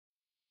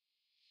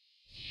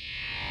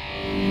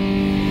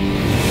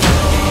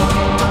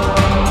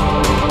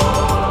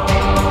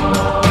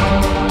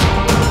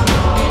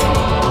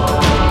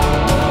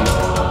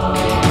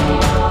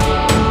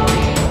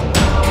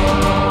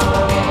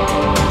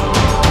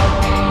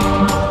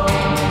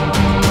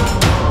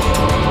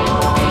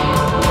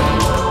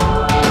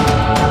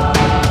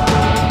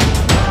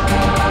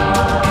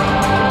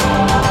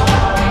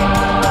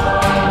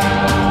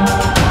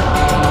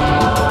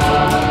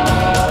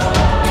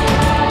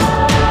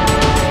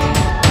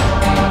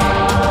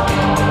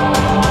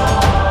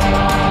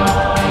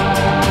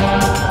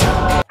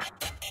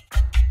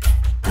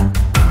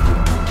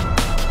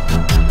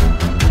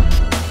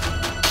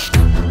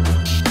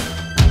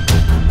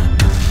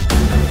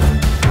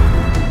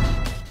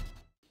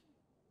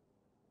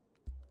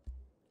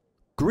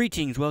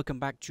Greetings, welcome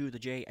back to the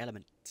J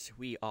Element.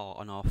 We are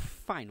on our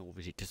final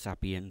visit to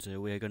Sapienza.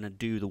 We're going to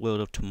do the World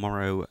of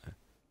Tomorrow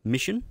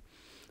mission.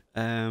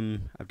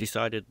 I've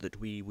decided that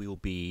we will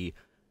be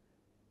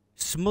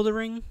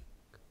smothering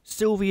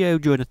Silvio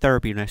during a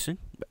therapy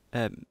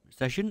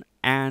session,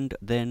 and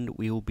then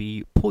we'll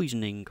be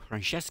poisoning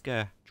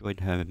Francesca during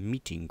her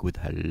meeting with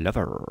her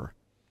lover.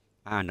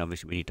 And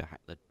obviously we need to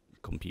hack the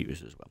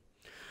computers as well.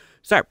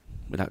 So,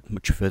 without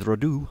much further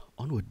ado,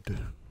 onward.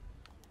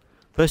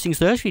 First things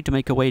first, we need to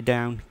make our way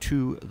down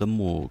to the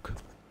morgue.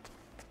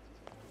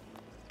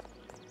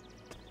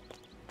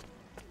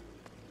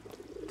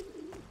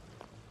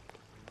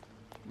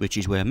 Which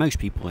is where most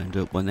people end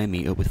up when they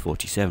meet up with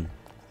 47.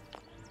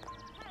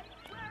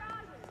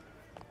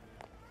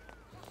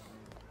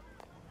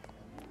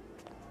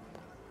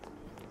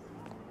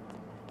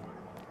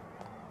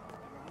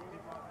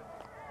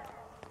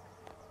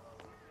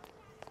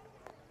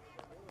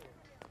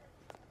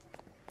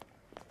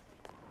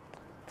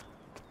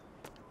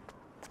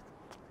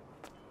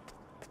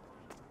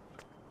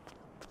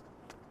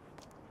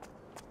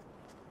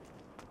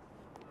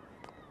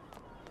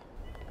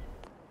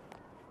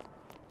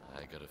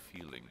 I got a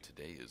feeling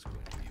today is going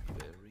to be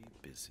very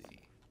busy.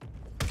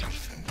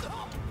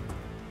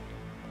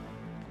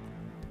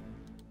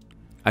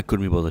 I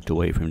couldn't be bothered to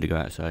wait for him to go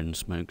outside and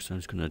smoke, so I'm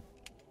just gonna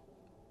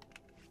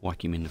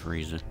whack him in the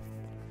freezer.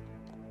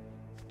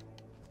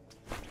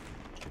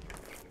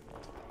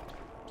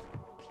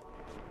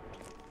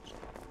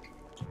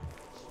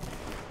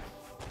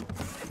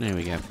 There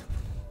we go.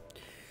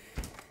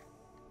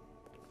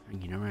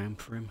 Hanging around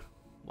for him.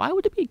 Why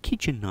would there be a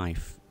kitchen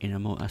knife in a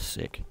morgue? That's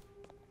sick.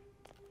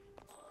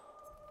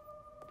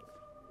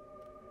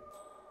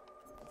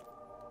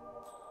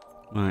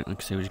 Right,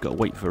 like I say, we just got to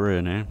wait for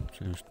her now.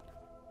 So just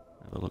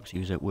have a look, see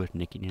who's out worth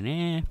nicking in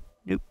here.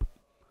 Nope.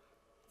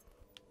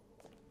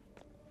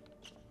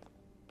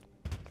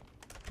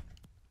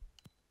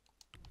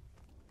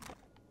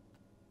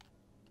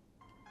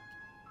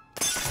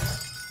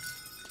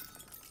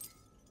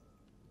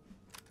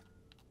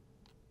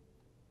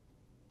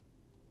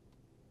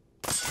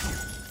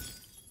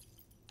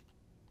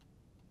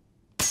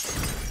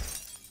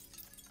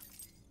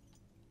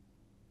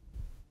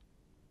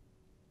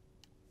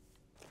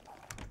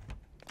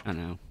 I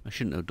know, I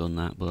shouldn't have done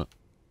that, but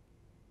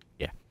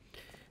yeah.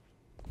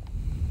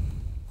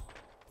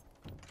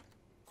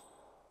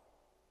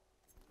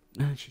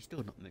 She's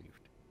still not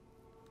moved.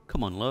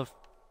 Come on, love.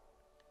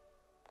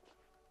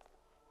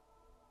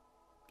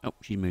 Oh,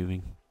 she's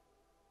moving.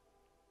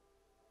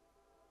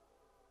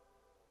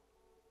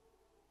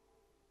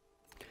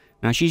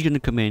 Now she's going to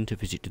come in to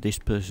visit this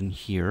person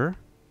here,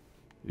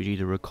 who's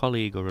either a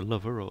colleague or a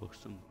lover or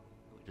some.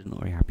 He's not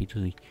very happy,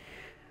 does he?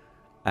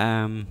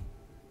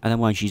 And then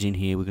while she's in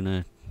here, we're going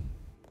to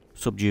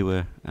subdue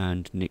her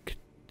and nick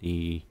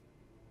the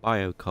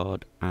bio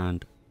card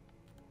and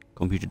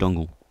computer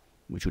dongle,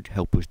 which would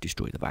help us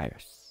destroy the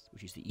virus,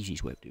 which is the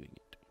easiest way of doing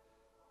it.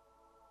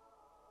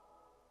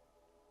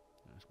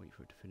 Let's wait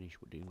for her to finish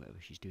doing whatever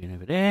she's doing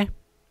over there.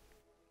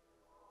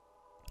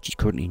 She's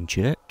currently in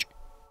church.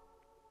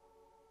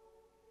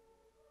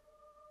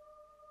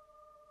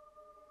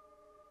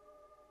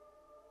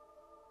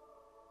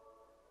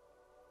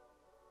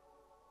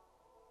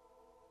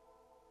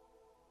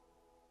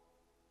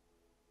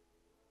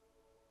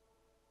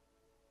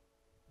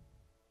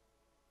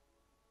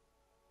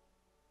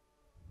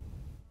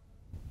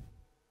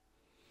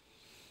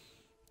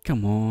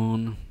 Come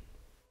on.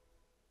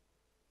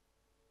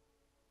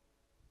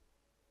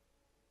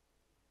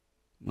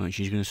 Right,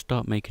 she's going to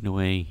start making her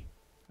way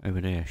over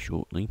there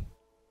shortly.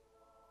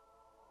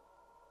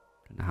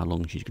 Don't know how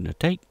long she's going to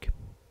take.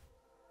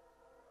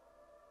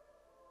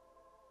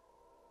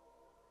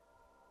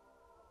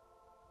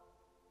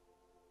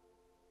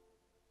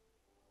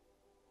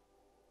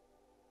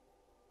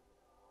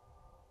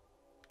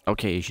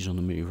 Okay, she's on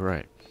the move,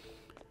 right.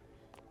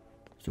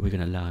 So we're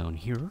going to lie on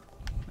here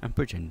and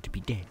pretend to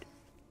be dead.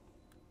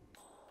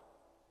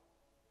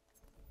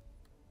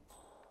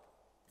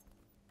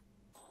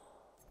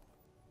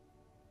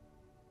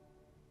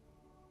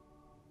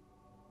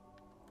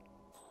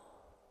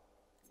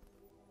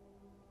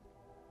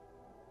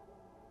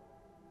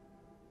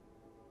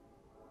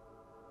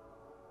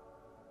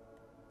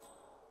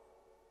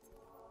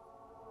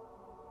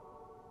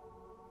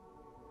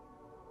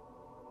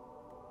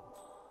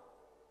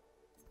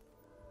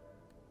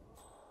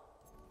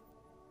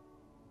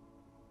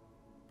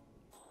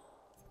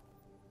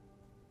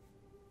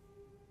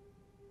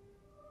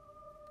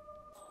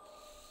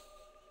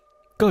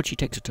 God, she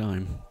takes her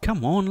time.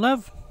 Come on,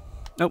 love.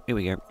 Oh, here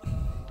we go.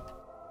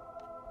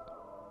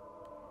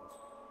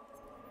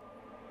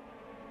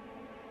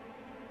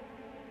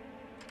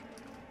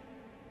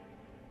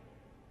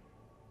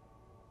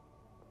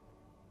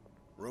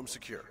 Room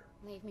secure.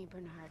 Leave me,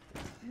 Bernard.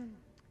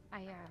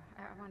 I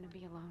want to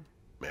be alone.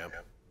 Ma'am?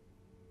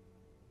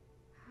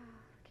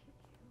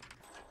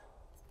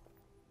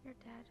 You're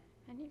dead,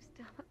 and you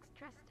still look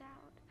stressed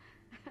out.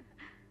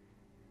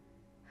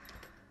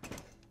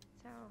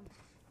 So,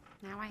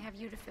 now I have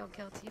you to feel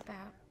guilty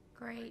about.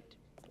 Great.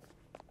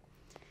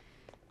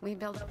 We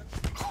build.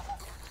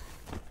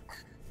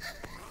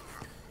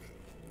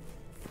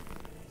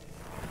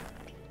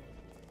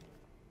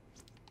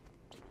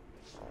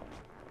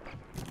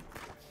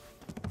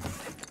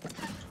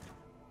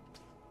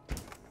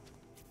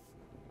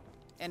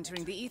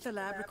 Entering the ether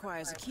lab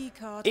requires a key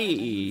card.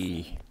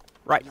 Hey.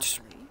 Right.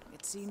 Luckily,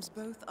 it seems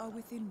both are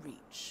within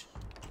reach.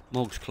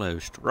 Morgue's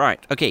closed.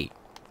 Right, okay.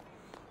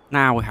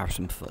 Now we have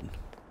some fun.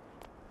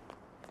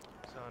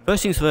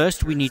 First things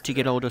first, we need to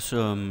get hold of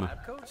some...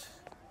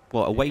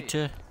 What, a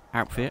waiter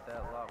outfit?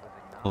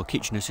 Or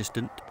kitchen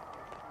assistant.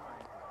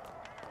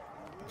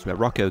 That's where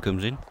Rocco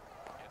comes in.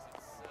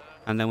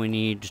 And then we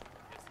need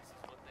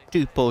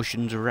 2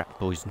 portions of rat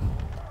poison.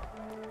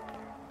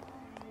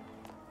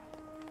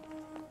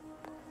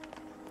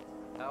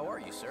 How are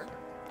you, sir?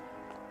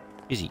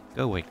 Izzy,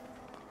 go away.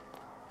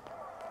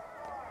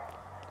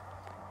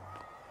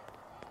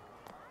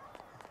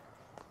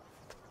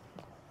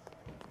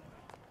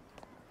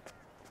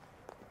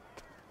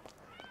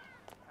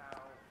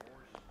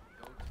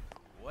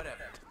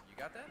 Whatever. You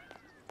got that?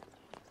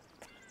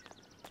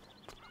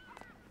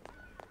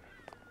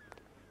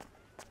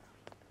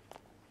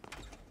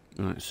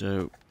 Right,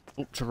 so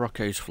up to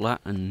Rocco's flat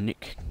and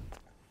nick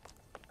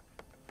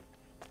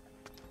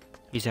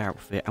his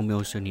outfit, and we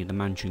also need the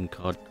mansion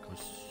card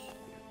because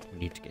we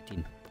need to get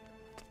in.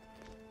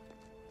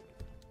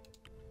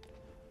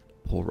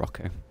 Poor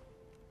Rocco.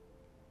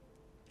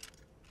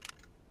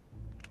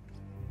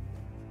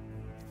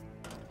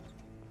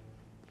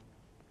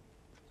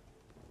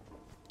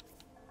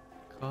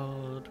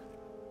 Card,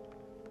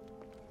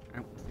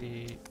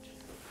 outfit,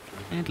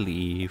 and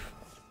leave.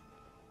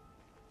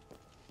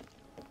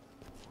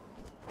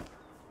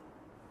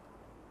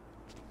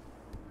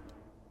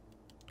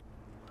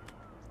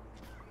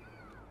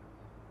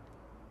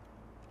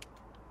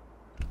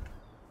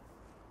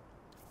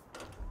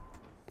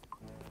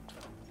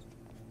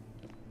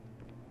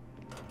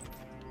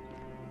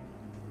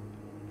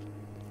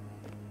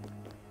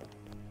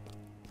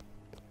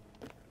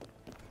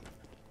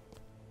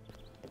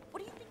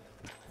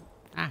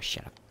 Ah,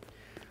 shut up.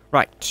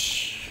 Right.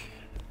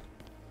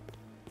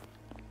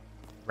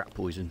 Rat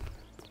poison.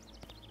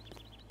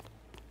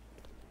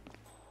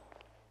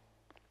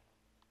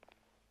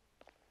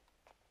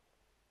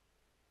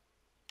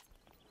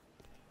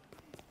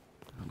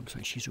 Looks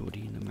like she's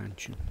already in the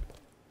mansion.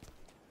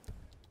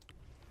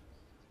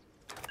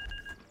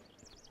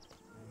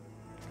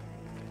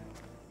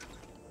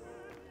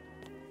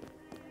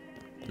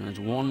 There's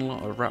one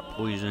lot of rat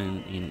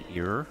poison in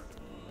here.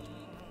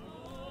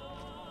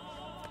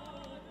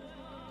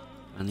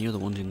 And the other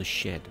one's in the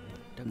shed.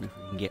 Don't know if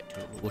we can get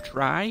to it, but we'll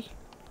try.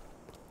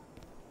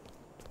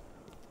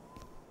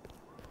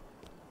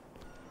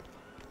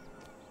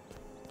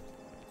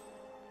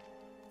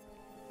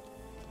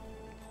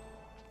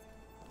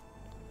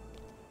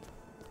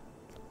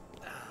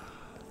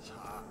 It's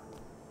hot.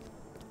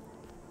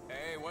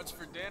 Hey, what's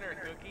for dinner,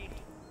 Cookie?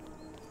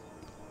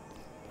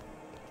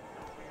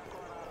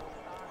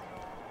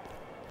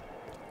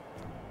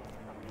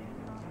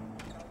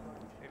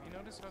 Have you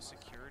noticed how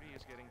security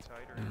is getting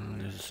tighter? And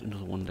there's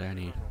another one down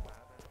here.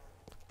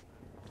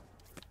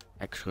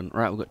 Excellent.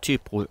 Right, we've got 2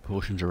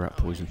 portions of rat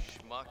poison.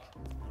 Schmuck. I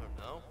don't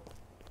know.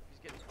 He's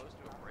getting close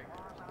to a break.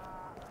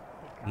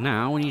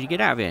 Now we need to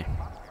get out of here.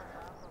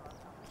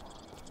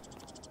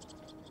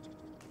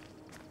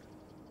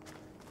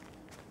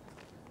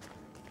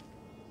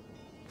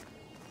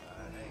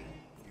 Hey,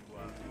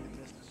 you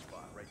missed a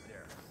spot right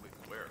there. Wait,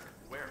 where?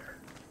 Where?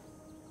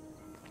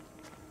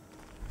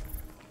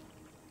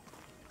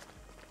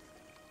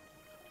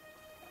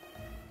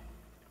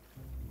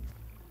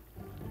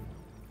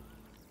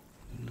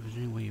 There's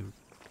any way of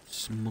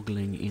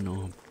smuggling in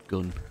our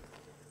gun.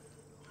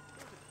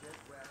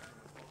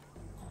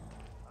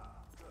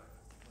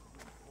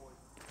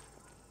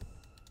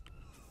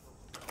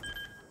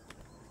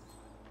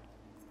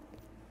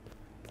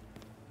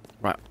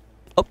 Right,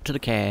 up to the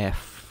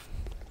calf.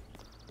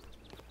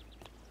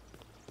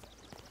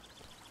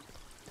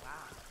 Wow.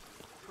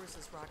 Bruce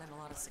has brought in a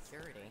lot of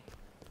security.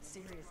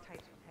 Serious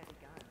types with heavy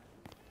guns.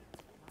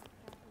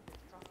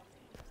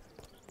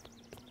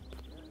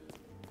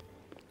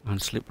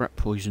 And slip rat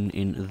poison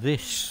in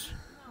this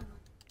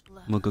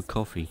mug of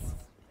coffee.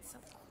 It's so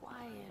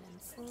quiet and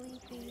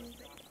sleepy.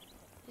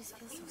 Just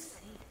feels so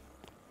safe.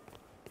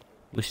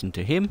 Listen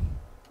to him.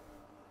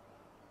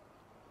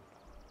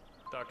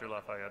 Dr.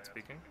 Lafayette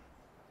speaking.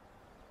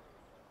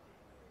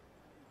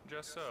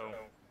 Just so.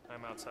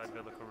 I'm outside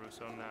Villa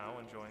Caruso now,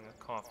 enjoying a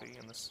coffee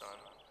in the sun.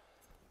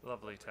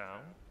 Lovely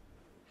town.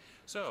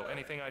 So,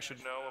 anything I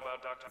should know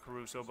about Dr.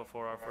 Caruso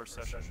before our first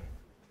session?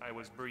 I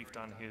was briefed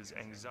on his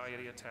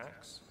anxiety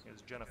attacks,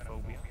 his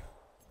genophobia.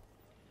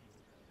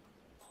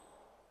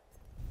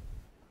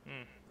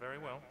 Very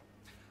well.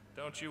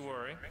 Don't you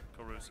worry.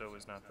 Caruso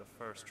is not the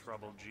first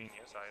troubled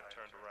genius I have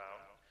turned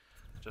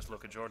around. Just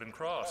look at Jordan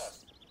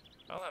Cross.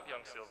 I'll have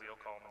young Silvio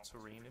calm and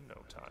serene in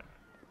no time.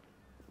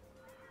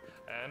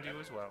 And you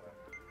as well.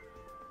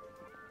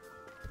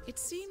 It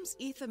seems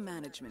Ether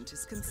Management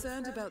is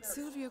concerned about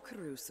Silvio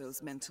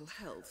Caruso's mental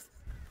health,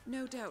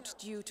 no doubt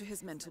due to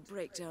his mental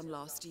breakdown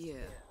last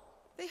year.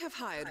 They have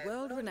hired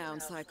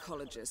world-renowned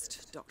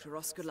psychologist Dr.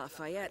 Oscar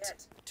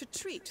Lafayette to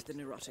treat the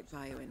neurotic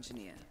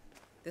bioengineer.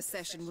 The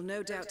session will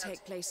no doubt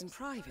take place in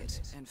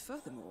private, and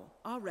furthermore,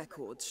 our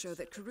records show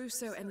that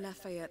Caruso and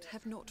Lafayette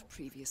have not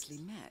previously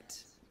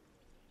met.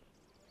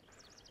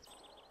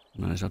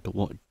 I just have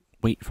to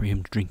wait for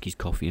him to drink his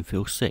coffee and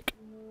feel sick.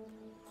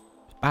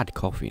 It's bad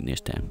coffee in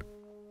this town.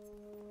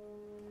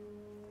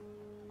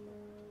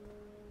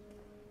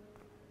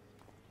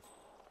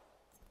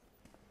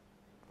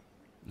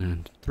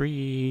 And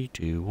 3,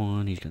 2,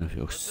 1, he's gonna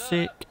feel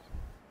sick.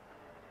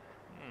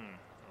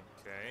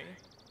 Okay.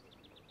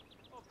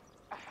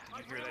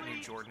 Did you hear that new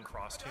Jordan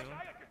Cross tune?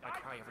 I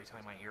cry every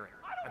time I hear it.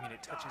 I mean,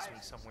 it touches me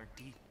somewhere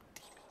deep,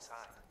 deep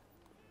inside.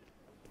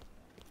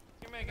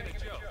 You're making a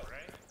joke,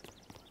 right?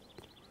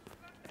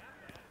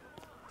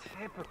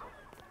 Typical.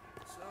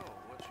 So,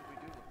 what should we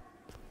do?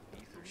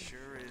 Ether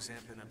sure is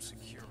amping up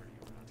security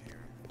around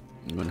here.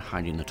 I'm gonna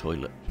hide in the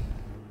toilet.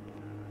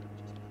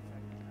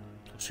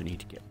 Also need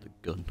to get the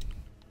gun.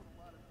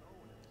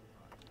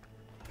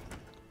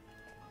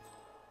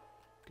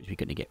 Because we're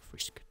gonna get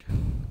frisked.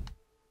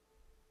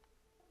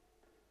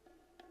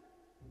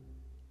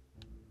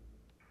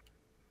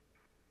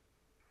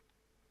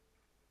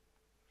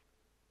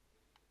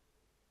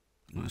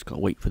 I just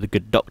gotta wait for the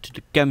good doctor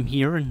to come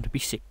here and be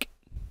sick.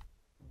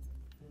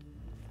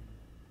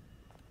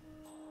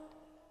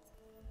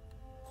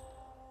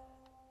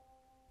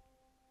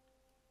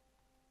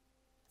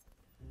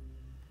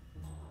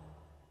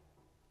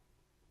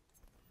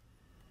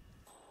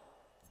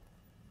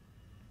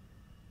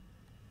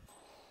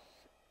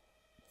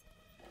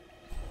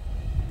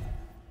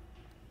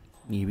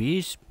 Here he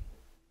is.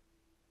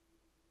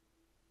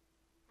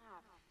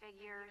 Oh,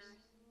 figures.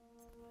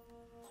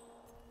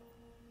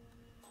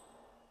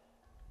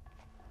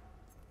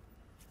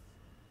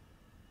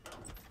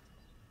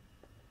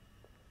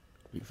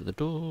 Wait for the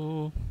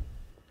door.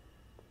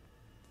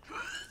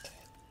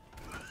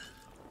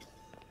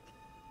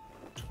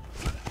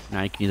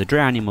 Now you can either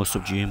drown him or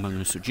subdue him. I'm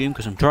going to subdue him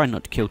because I'm trying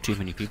not to kill too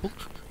many people.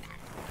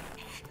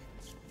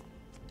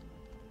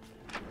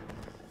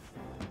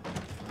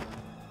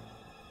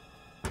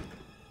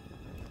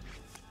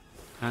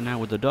 And now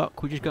with the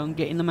dock, we just go and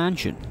get in the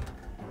mansion.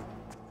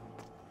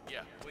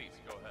 Yeah, please,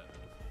 go ahead.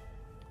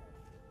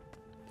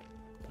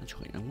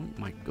 Actually, I want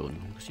my gun.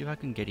 Let's see if I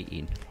can get it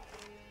in.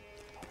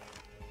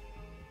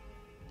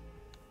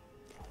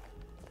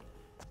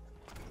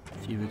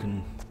 See if we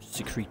can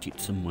secrete it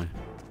somewhere.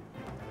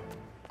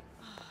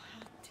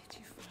 Did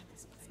you find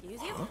this place?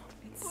 Excuse you?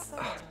 It's so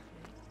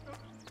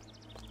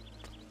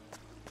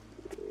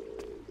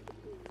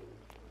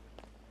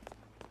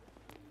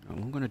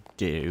What I'm gonna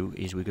do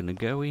is we're gonna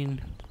go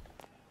in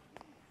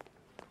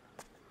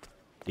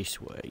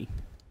this way,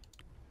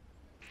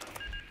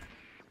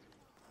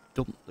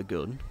 dump the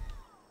gun.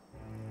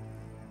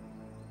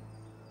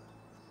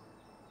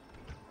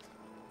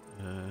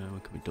 Where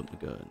can we dump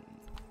the gun?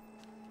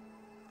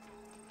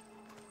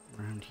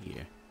 Around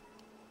here.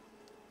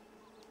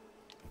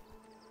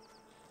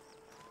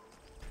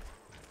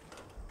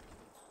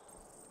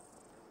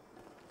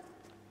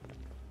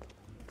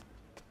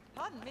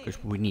 Pardon me.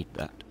 Because we need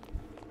that.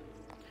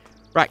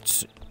 Right,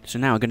 so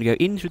now we're going to go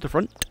in through the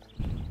front.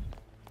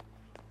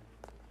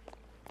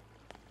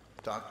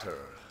 Dr.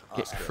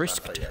 Get Oscar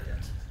frisked.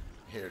 Lafayette,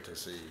 here to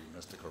see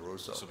Mr.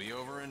 Caruso. This will be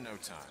over in no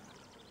time.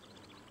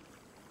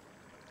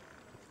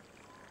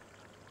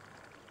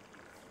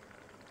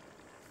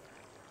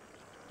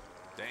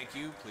 Thank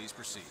you. Please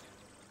proceed.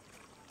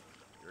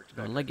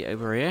 I'll leg it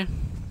over here.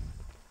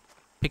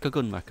 Pick a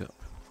gun back up.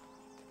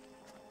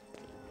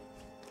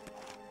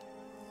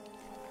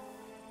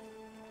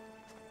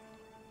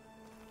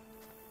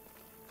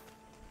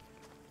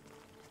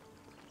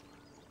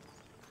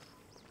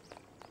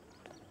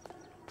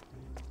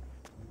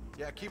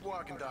 Yeah, keep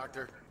walking,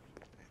 Doctor.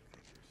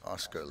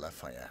 Oscar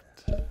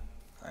Lafayette,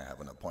 I have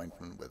an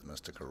appointment with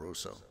Mr.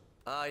 Caruso.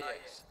 Ah,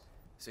 yes.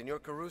 Senor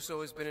Caruso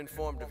has been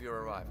informed of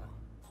your arrival.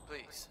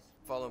 Please,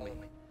 follow me.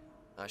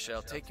 I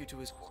shall take you to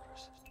his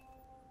quarters.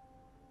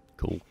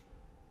 Cool.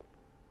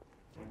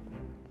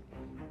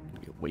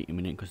 Wait a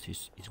minute, because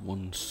he's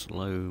one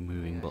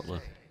slow-moving butler.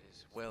 It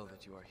is well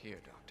that you are here,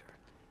 Doctor.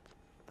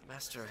 The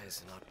Master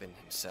has not been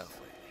himself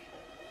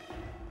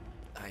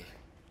lately.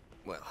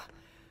 Well,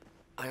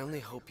 I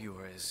only hope you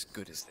are as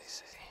good as they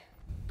say.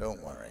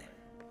 Don't worry,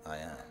 I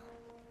am.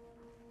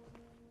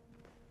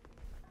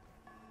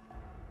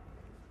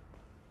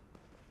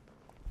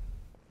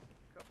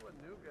 Couple of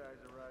new guys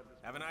arrived this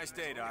Have a nice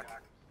day, Doc.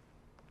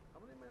 How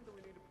many men do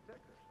we need to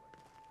protect this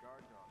place?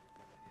 Guard dog.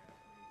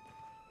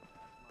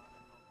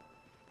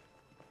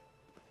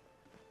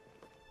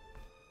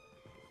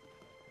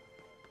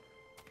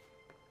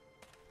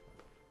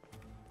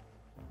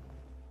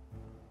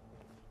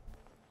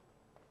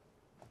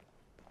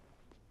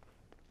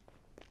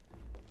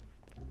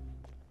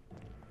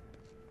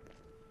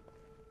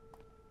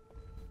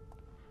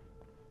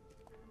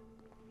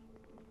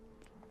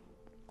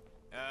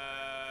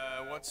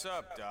 What's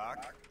up,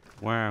 Doc?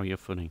 Wow, you're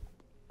funny.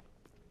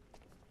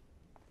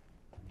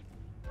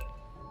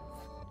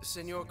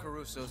 Senor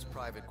Caruso's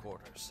private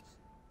quarters.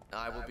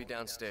 I will be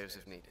downstairs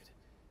if needed.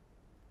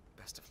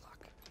 Best of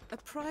luck. A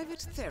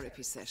private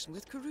therapy session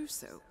with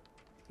Caruso.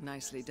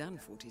 Nicely done,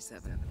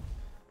 47.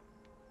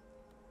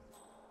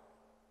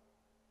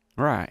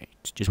 Right,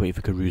 just wait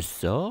for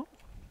Caruso.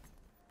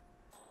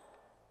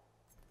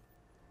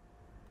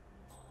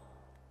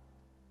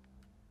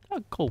 A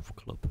golf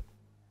club.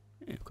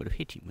 Yeah, could have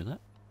hit him with that.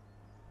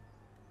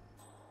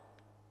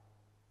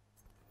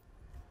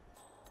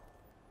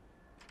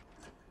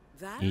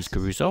 Here's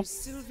Caruso.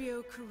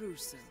 Silvio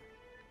Caruso.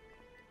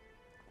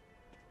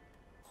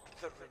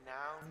 The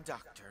renowned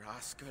Dr.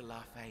 Oscar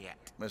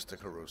Lafayette. Mr.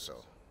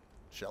 Caruso,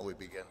 shall we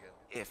begin?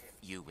 If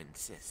you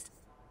insist.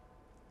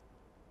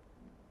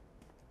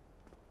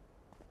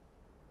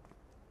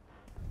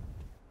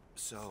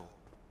 So,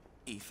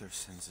 Ether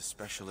sends a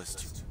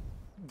specialist to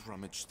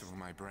rummage through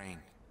my brain.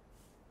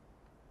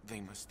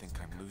 They must think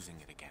I'm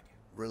losing it again.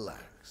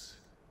 Relax.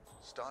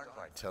 Start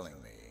by telling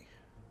me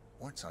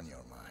what's on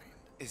your mind.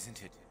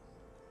 Isn't it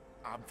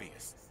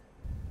obvious?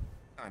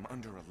 I'm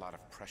under a lot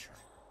of pressure.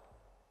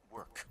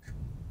 Work.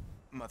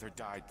 Mother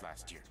died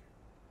last year.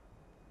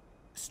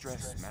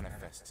 Stress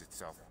manifests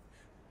itself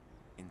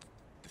in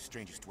the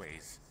strangest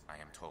ways, I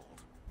am told.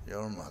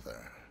 Your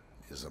mother,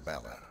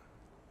 Isabella.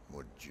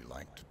 Would you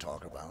like to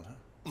talk about her?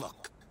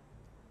 Look,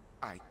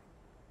 I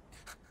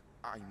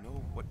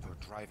know what you're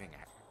driving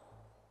at.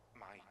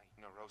 My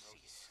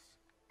neuroses,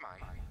 my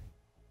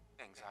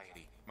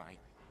anxiety, my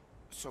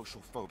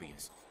social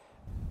phobias.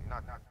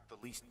 Not the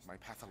least my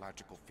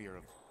pathological fear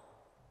of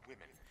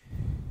women.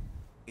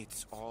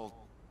 It's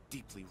all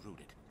deeply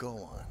rooted. Go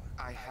on.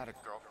 I had a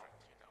girlfriend,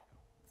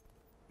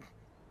 you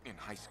know. In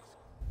high school.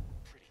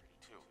 Pretty,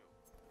 too.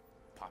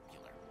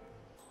 Popular.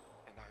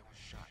 And I was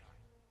shy.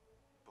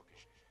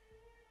 Bookish.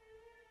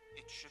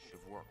 It shouldn't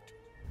have worked.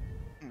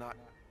 Not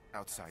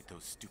outside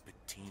those stupid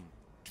teen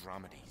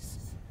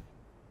dramedies.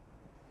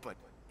 But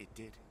it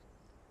did.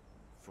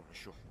 For a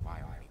short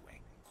while,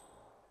 anyway.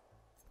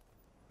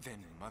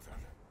 Then Mother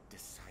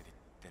decided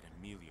that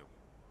Amelia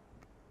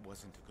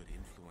wasn't a good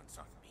influence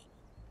on me.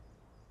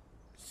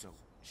 So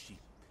she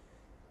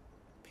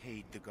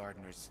paid the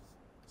gardener's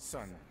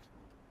son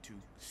to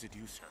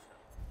seduce her.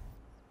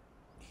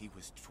 He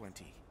was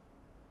 20,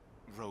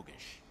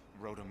 roguish,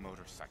 rode a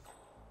motorcycle.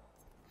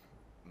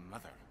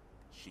 Mother,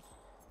 she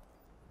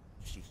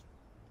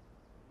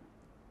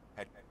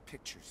had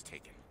pictures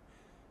taken,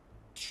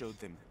 showed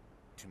them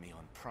to me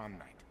on prom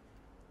night.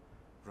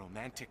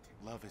 Romantic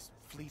love is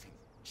fleeting,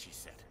 she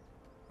said.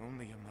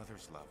 Only a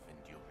mother's love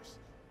endures.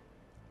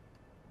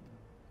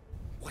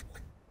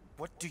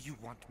 What do you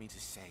want me to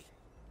say?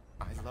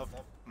 I loved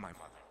my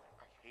mother.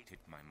 I hated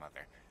my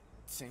mother.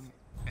 Same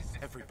as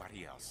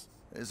everybody else.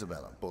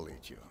 Isabella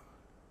bullied you,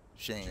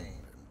 shamed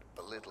and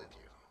belittled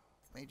you,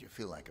 made you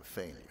feel like a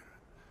failure.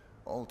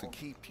 All to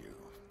keep you,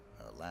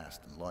 her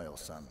last and loyal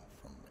son,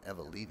 from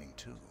ever leaving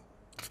too.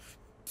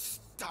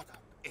 Stop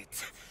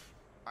it.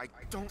 I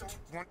don't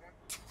want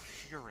to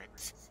hear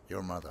it.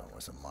 Your mother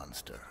was a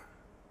monster.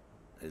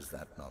 Is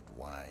that not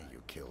why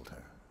you killed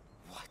her?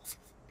 What?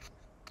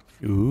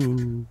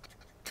 Ooh.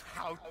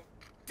 How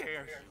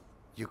dare you?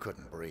 You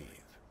couldn't breathe.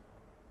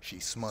 She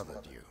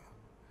smothered you,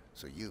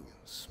 so you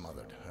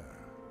smothered her.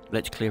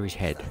 Let's clear his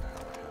head.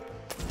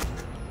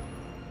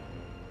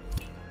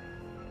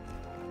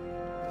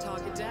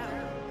 Target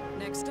down.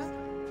 Next up,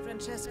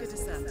 Francesca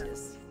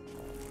DeSantis.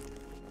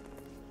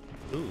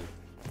 Ooh.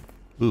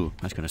 Ooh,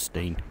 that's gonna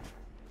stain.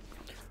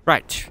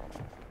 Right.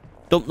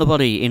 Dump the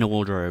body in a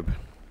wardrobe.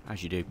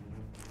 As you do.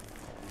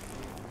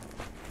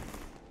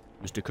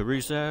 Mr.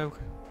 Caruso.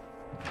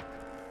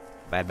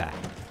 Bye-bye.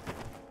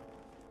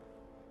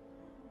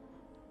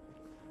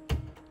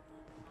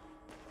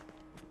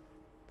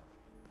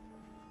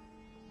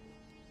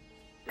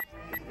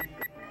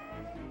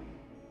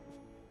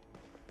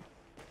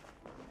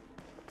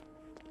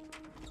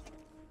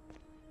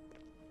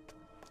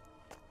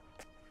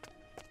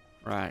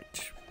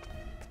 Right.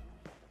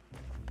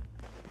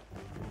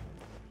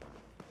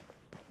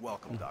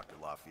 Welcome, Dr.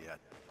 Lafayette.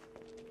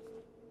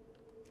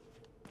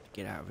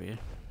 Get out of here.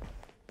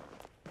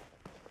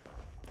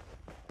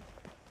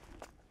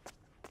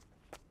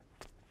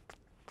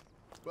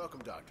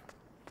 Welcome, Doctor.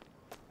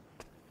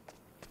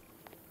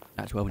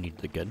 That's where we need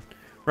the gun.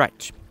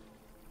 Right.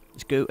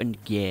 Let's go and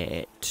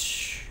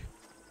get...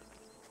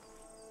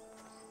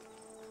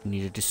 We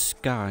need a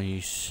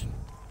disguise.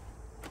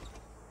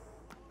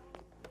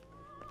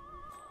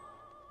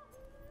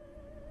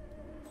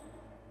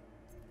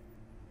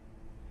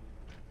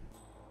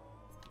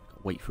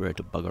 Wait for her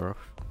to bugger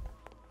off.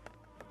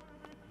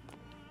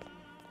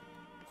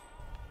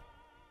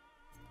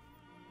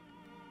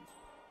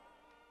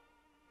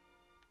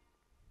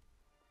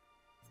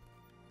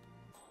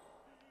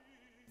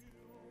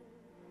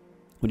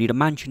 We need a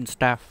mansion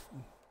staff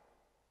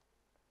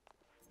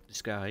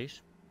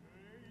disguise.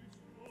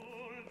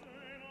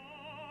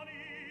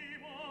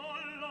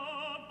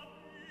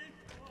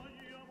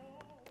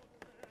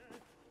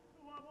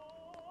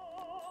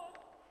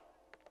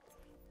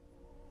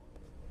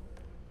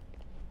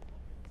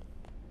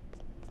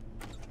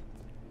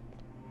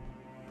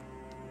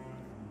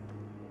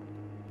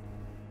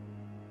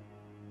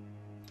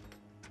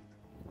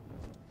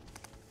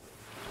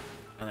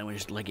 And then we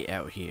just leg it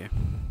out here.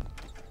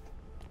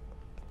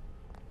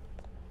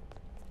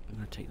 I'm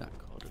gonna take that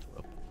card as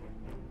well.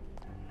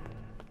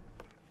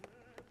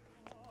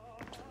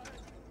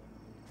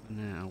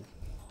 Now,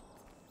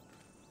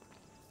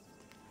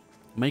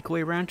 make our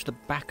way around to the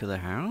back of the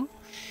house.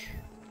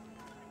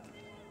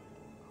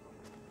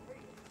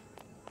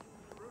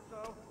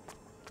 Russo,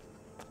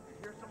 you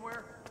here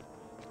somewhere?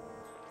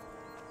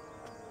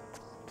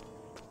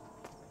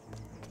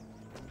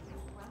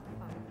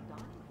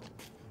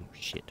 Oh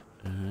shit.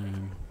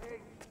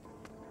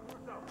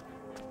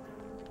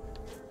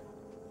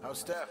 How's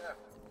Steph?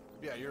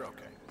 Yeah, you're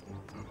okay.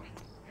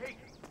 Hey.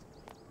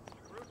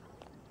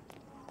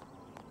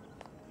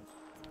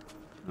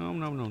 No.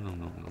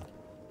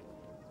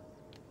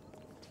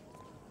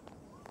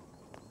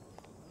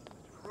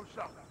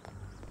 Caruso.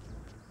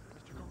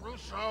 Mr.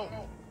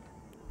 Caruso.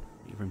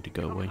 Leave him to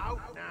go away.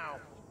 Out now.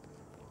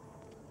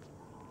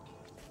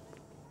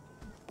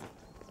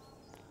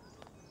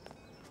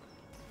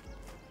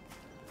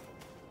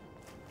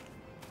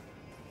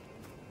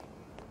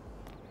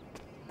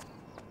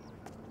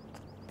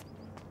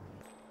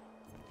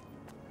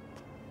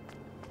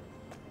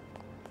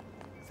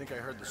 I think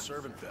I heard the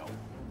servant bell.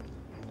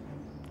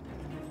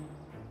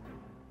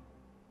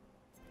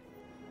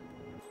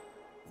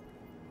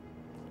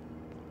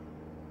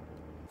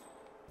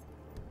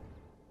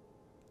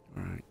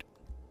 Right.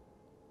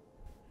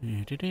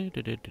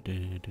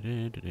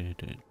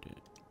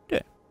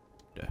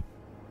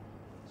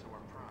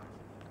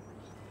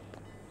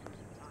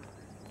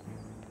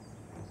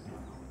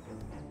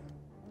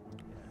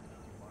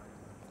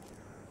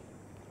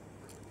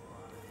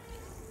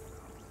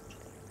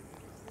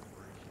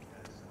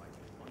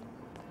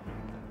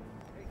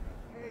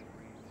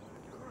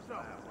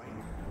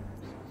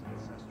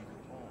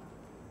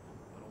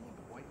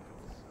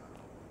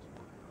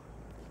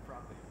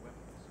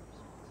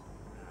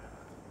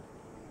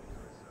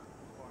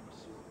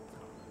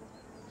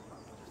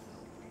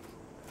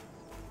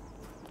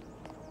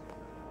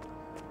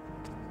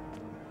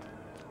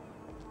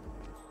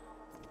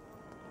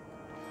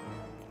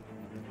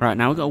 Right,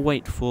 now we've got to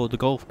wait for the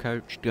golf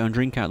coach to go and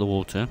drink out the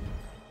water.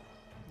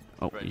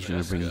 Oh, he's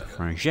going to bring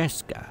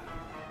Francesca.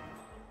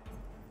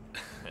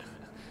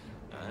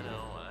 I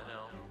know.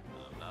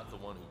 I'm not the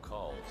one who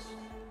calls.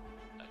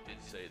 I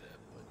did say that,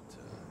 but,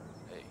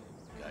 hey,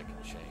 guy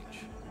can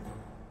change.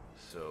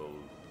 So,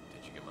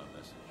 did you get my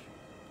message?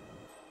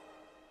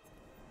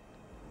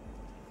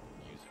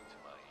 Music to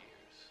my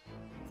ears.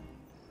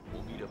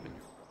 We'll meet up in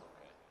your room,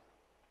 okay?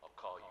 I'll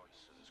call you as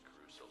soon as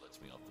Caruso lets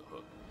me off the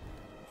hook.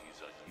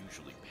 He's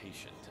unusually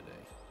patient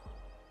today.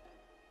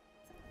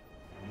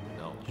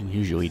 No.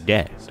 Unusually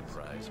dead.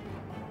 Surprise me.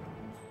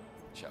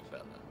 Ciao,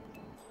 Bella.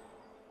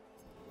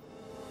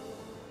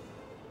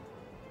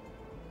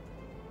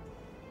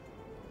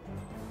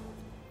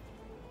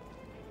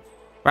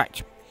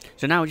 Right,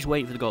 so now we're just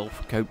waiting for the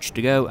golf coach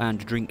to go and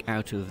drink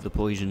out of the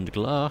poisoned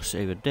glass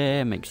over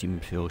there, makes him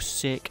feel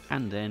sick,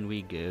 and then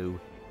we go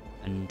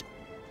and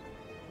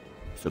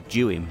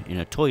subdue him in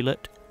a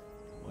toilet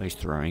while he's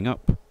throwing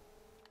up.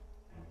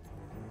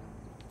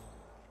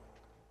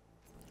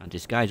 And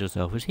disguise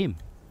ourselves as him.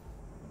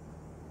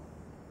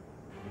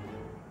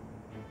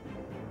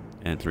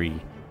 And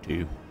 3,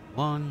 2,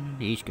 1,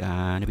 he's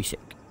gonna be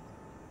sick.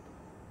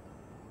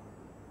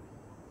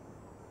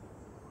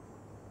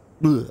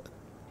 Blech.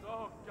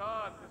 Oh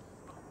God,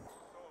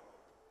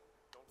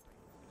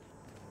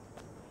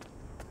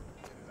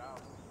 Get it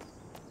out.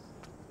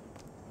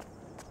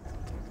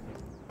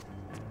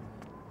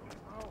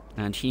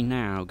 And he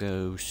now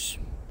goes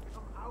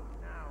Come out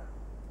now.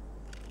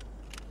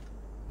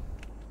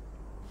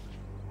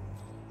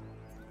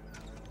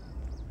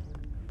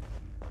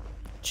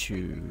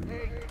 to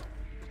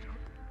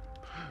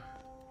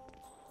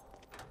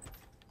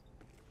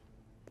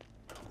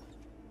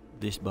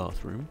this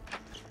bathroom.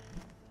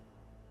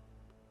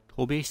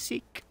 To be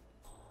sick.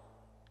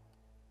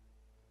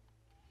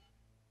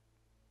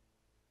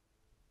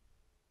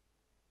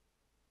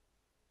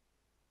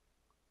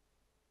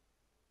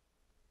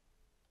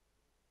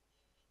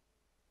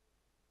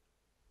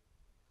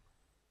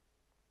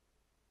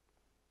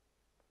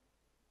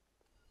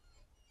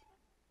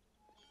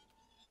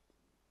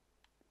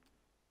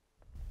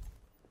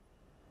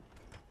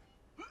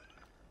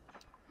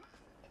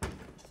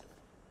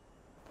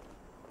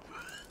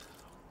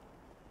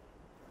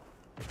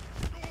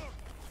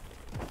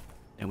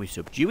 And we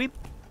subdue him.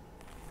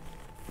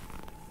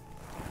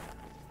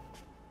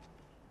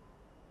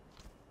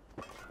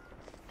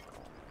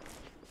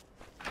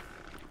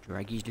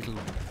 Drag his little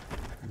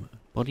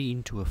body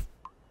into a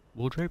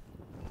wardrobe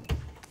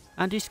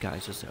and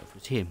disguise herself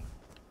as him.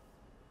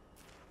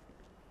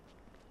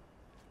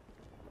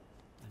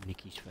 And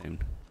Nikki's phone.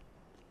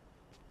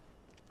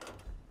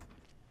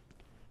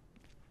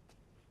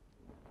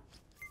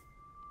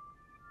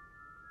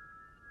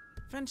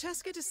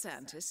 Francesca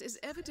DeSantis is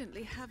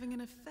evidently having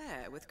an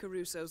affair with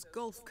Caruso's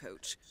golf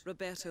coach,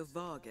 Roberto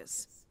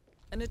Vargas.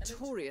 A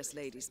notorious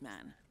ladies'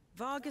 man,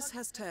 Vargas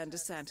has turned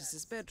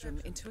DeSantis'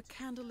 bedroom into a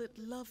candlelit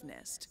love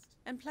nest.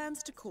 and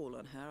plans to call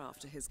on her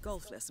after his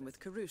golf lesson with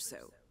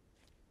Caruso.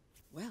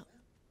 Well,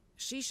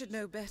 she should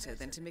know better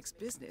than to mix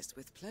business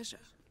with pleasure.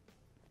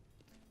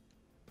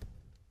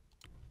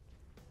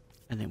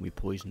 And then we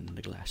poison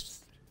the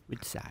glass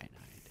with cyanide.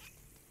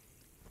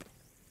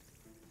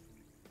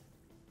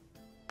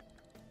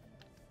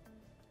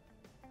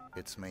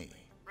 It's me.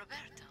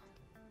 Roberto,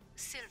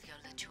 Silvio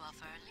let you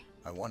off early?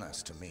 I want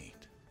us to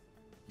meet.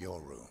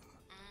 Your room.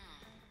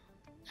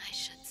 I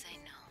should say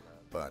no.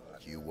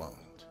 But you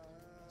won't.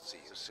 See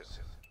you soon.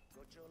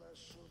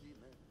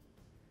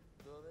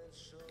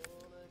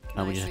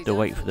 Now we just have to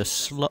wait for the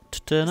slot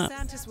to turn up.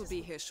 Santos will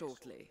be here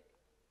shortly.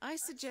 I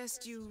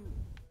suggest you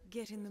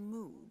get in the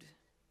mood.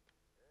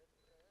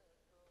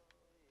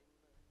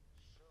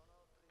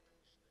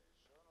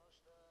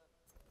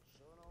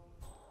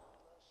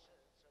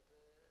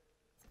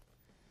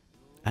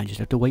 I just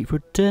have to wait for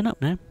it to turn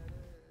up now.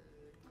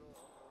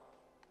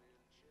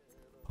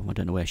 Oh, I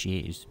don't know where she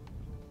is.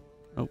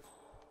 Oh.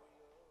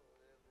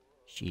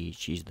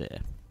 She's there.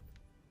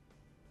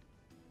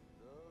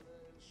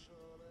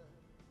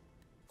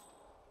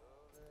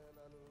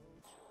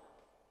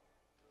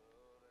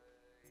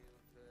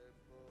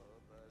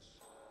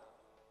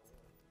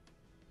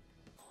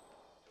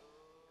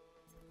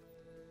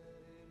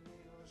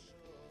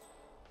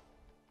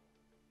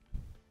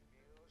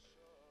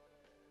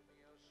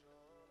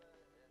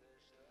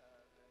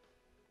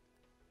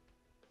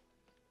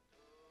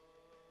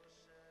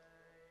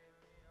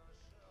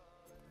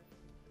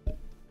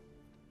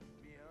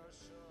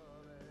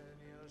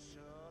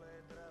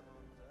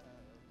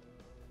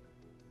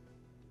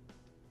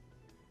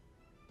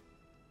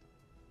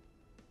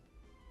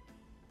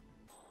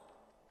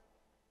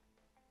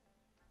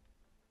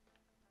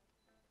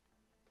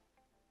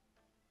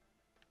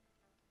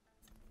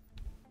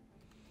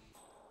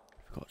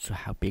 Forgot so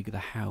how big the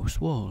house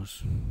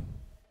was.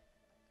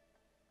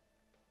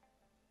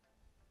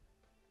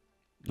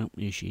 Oh,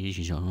 here she is.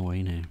 She's on her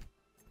way now.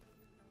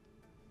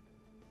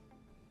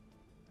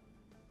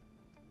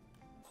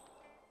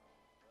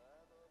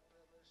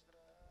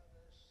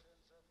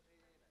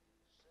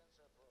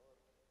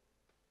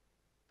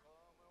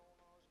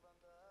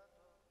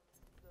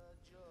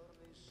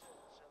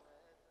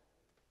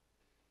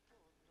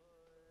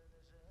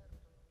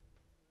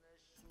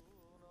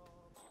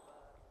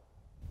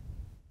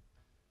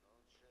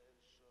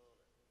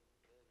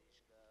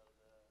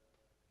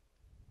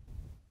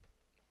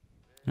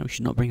 No,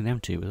 she's not bringing them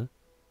two with her.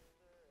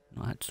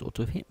 Not that sort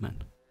of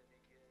hitman.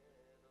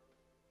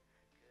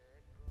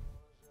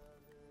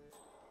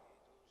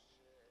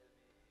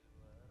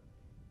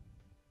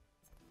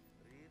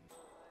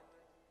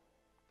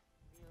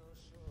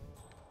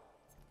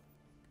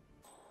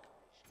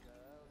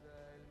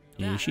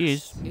 Here she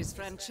is.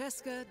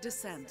 Francesca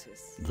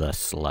DeSantis. The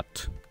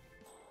slut.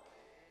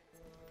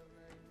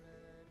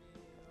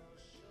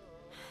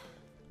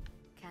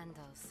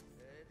 Candles,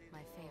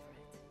 my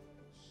favorite.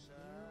 You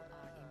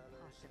are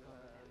impossible,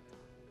 Roberto.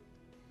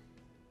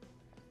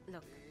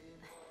 Look,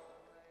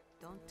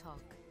 don't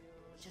talk.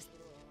 Just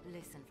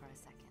listen for a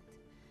second.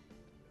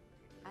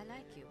 I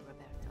like you,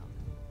 Roberto.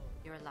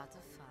 You're a lot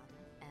of fun,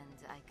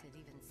 and I could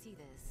even see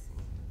this.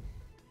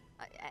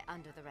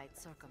 Under the right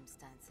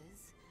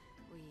circumstances,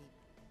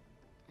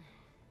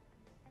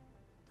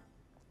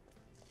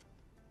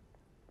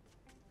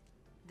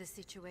 The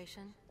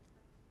situation,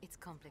 it's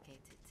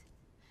complicated.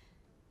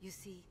 You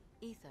see,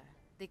 Ether,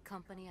 the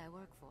company I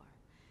work for,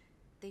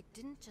 they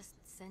didn't just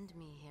send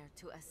me here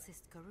to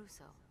assist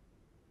Caruso.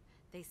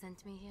 They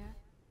sent me here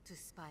to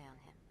spy on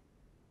him.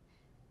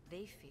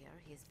 They fear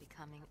he is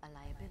becoming a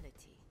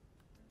liability.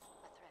 A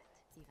threat,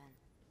 even.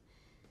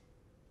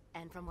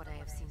 And from what I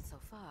have seen so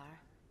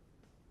far,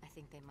 I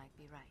think they might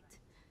be right.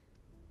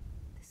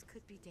 This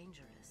could be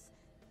dangerous,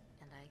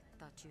 and I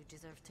thought you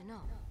deserved to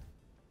know.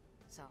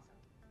 So,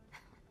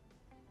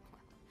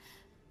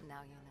 well,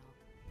 now you know.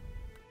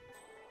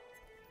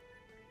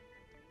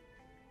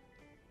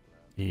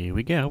 Here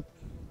we go.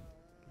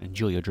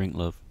 Enjoy your drink,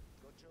 love.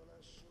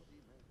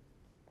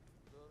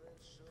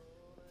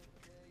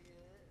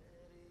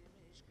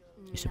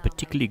 It's a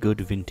particularly good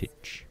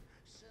vintage.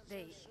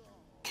 They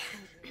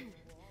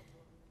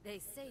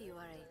say you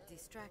are a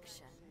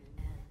distraction,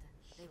 and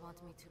they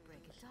want me to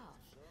break it off.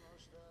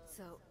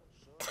 So,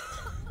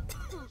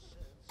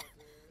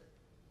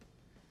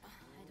 I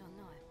don't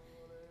know.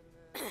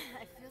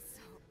 I feel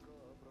so...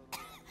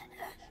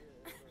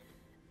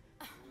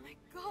 Oh my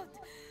God!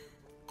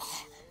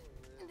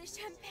 The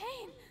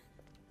champagne!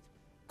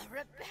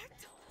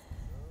 Roberto!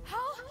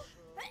 How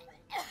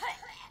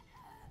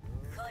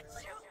could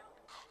you?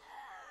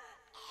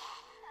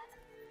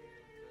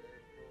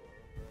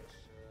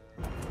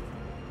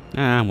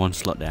 And one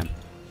slot down.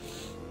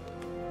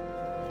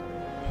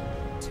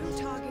 2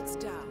 targets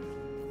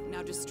down.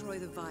 Now destroy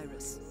the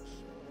virus.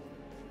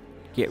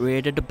 Get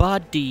rid of the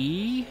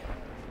body.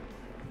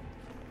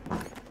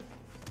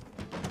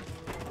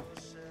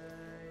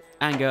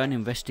 And go and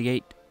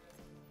investigate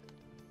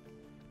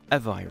a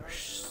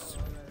virus.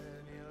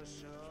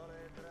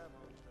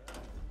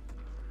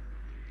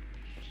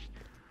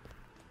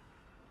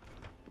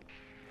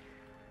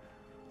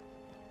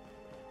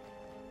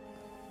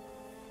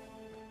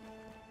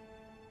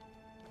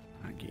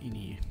 Can't get in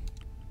here.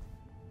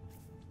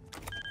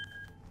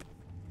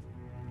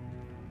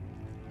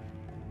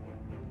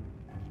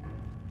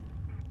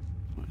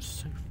 Right,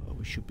 so far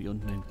we should be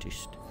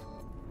unnoticed.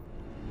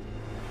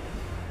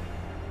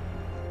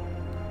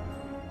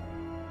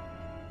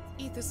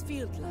 Ether's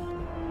field lab.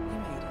 You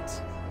made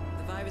it.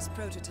 The virus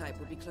prototype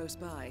will be close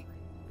by.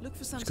 Look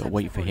for some. Just gotta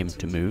wait for him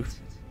to move.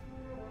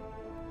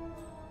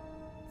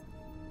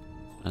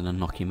 And then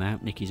knock him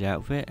out, nick his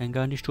outfit, and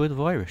go and destroy the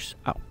virus.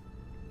 Oh,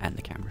 and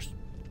the cameras.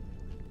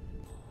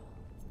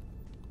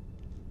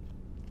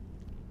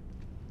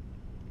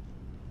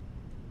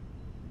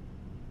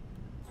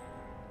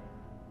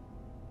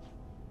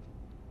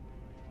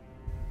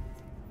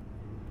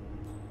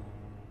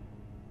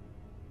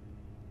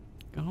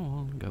 Go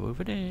on, go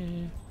over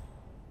there.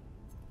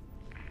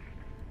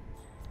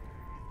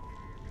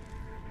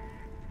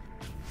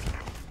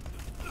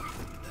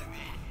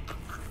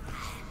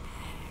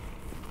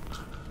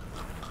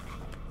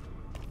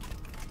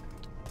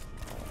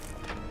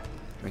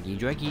 Draggy,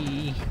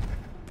 draggy.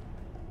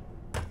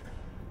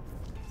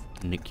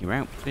 Nick your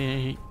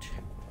outfit.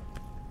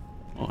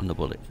 Oh, and the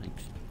bullet,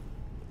 thanks.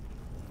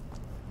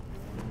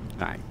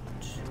 Right.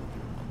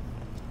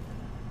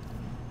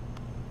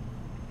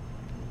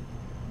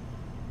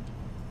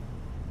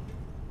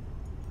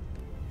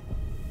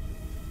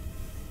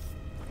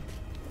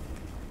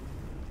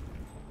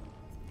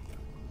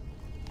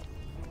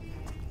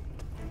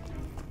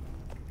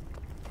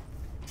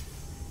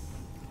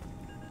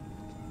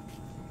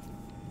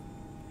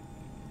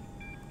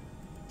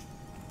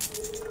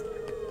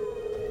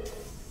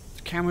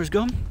 Camera's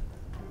gone.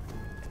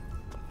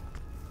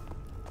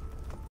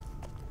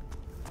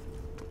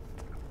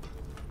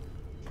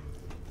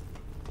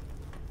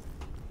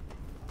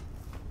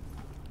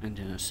 And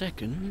in a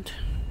second,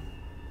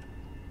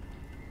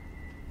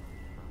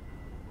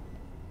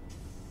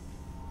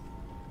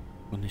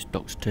 when this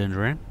doc's turned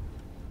around,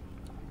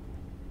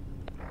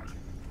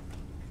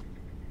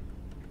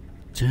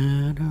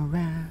 turn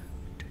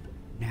around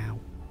now.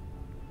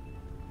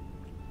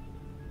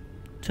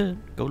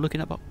 Turn. Go look in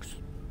that box.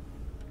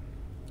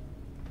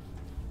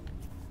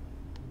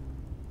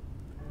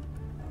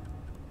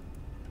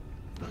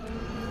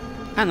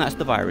 And that's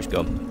the virus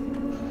gone.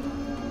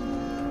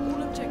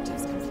 All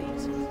objectives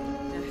complete.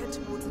 Now head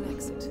towards an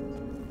exit.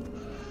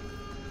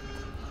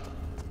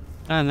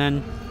 And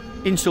then,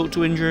 insult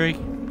to injury.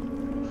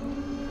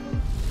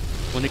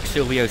 We'll nick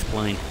Silvio's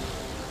plane.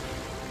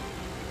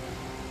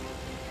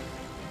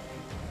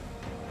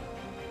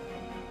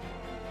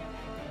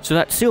 So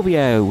that's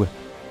Silvio.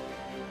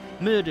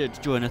 Murdered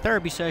during a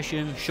therapy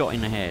session, shot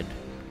in the head.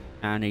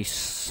 And a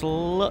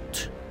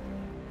slut,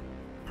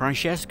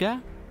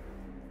 Francesca,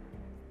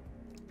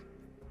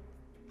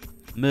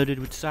 murdered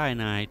with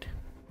cyanide.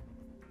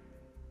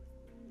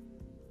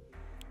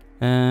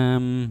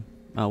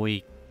 Are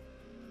we...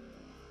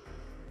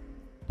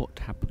 What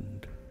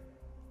happened?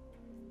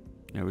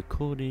 No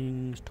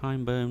recordings,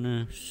 time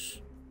bonus.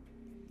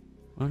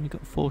 Only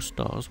got 4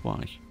 stars,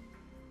 why?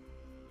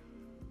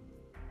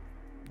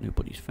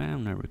 Nobody's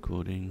found, no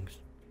recordings.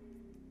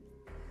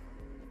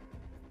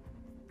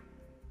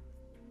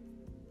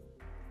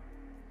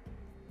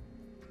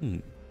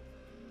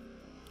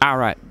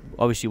 Alright,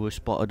 obviously we're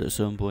spotted at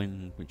some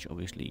point, which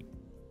obviously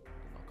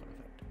not got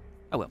effect.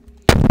 Oh well.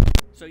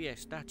 So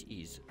yes, that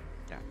is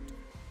that.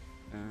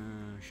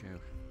 Show.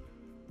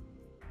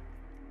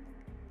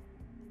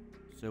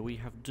 So we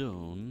have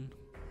done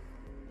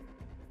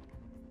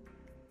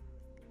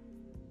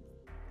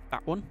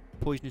that one,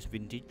 Poisonous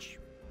Vintage,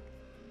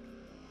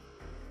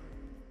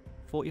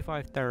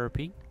 45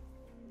 Therapy,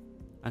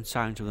 and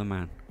Silence of the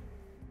Man.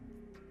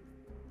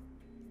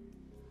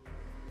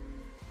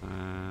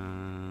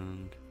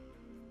 And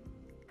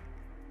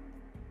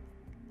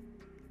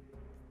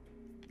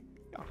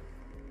yeah.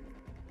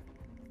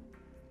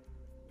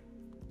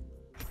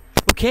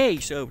 Okay,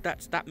 so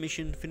that's that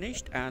mission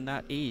finished, and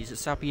that is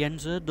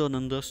Sapienza done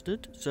and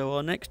dusted. So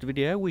our next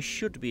video, we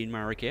should be in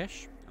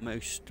Marrakesh, a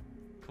most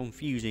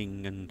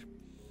confusing and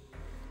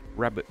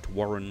rabbit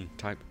warren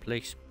type of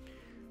place.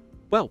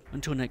 Well,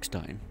 until next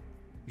time,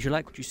 if you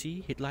like what you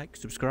see, hit like,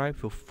 subscribe,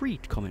 feel free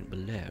to comment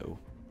below,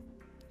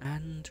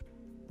 and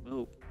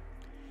well,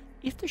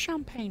 if the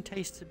champagne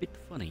tastes a bit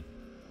funny,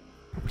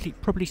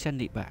 probably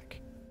send it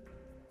back.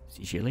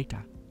 See you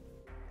later.